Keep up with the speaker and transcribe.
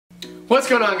What's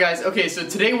going on, guys? Okay, so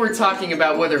today we're talking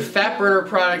about whether fat burner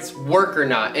products work or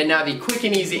not. And now the quick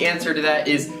and easy answer to that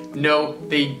is no,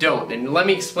 they don't. And let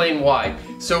me explain why.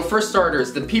 So for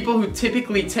starters, the people who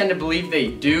typically tend to believe they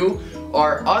do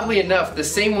are, oddly enough, the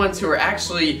same ones who are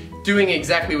actually doing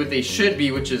exactly what they should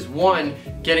be, which is 1,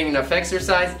 getting enough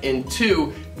exercise, and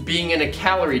 2, being in a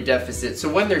calorie deficit.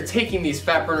 So when they're taking these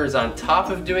fat burners on top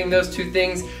of doing those two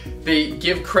things, they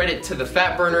give credit to the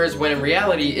fat burners when in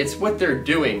reality it's what they're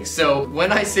doing. So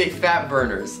when I say fat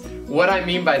burners, what I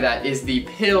mean by that is the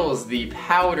pills, the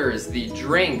powders, the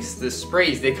drinks, the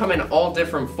sprays, they come in all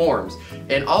different forms.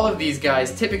 And all of these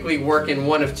guys typically work in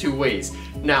one of two ways.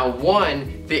 Now,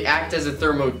 one, they act as a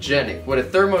thermogenic. What a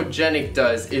thermogenic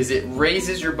does is it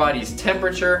raises your body's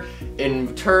temperature,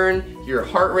 in turn your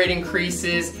heart rate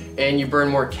increases and you burn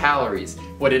more calories.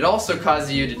 What it also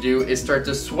causes you to do is start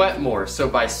to sweat more. So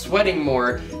by sweating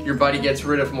more, your body gets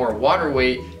rid of more water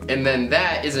weight, and then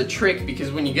that is a trick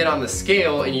because when you get on the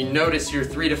scale and you notice you're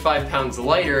 3 to 5 pounds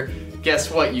lighter,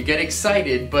 guess what? You get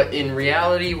excited, but in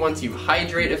reality, once you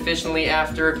hydrate efficiently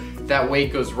after, that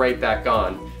weight goes right back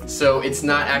on. So it's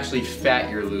not actually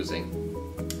fat you're losing.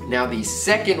 Now, the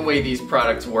second way these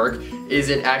products work is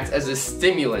it acts as a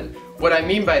stimulant. What I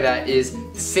mean by that is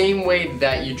the same way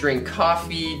that you drink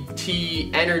coffee,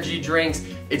 tea, energy drinks,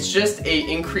 it's just an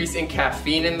increase in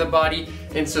caffeine in the body,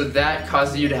 and so that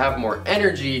causes you to have more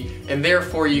energy, and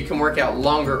therefore you can work out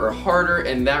longer or harder,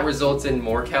 and that results in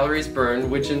more calories burned,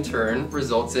 which in turn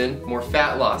results in more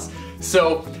fat loss.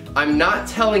 So I'm not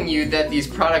telling you that these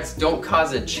products don't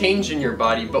cause a change in your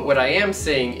body, but what I am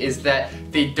saying is that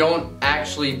they don't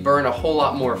actually burn a whole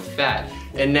lot more fat.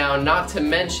 And now, not to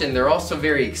mention, they're also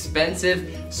very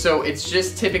expensive, so it's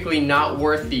just typically not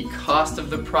worth the cost of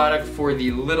the product for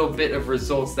the little bit of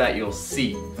results that you'll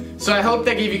see. So I hope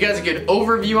that gave you guys a good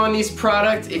overview on these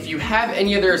products. If you have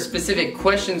any other specific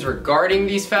questions regarding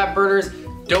these fat burners,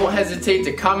 don't hesitate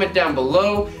to comment down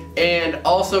below. And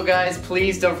also, guys,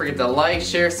 please don't forget to like,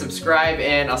 share, subscribe,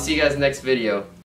 and I'll see you guys next video.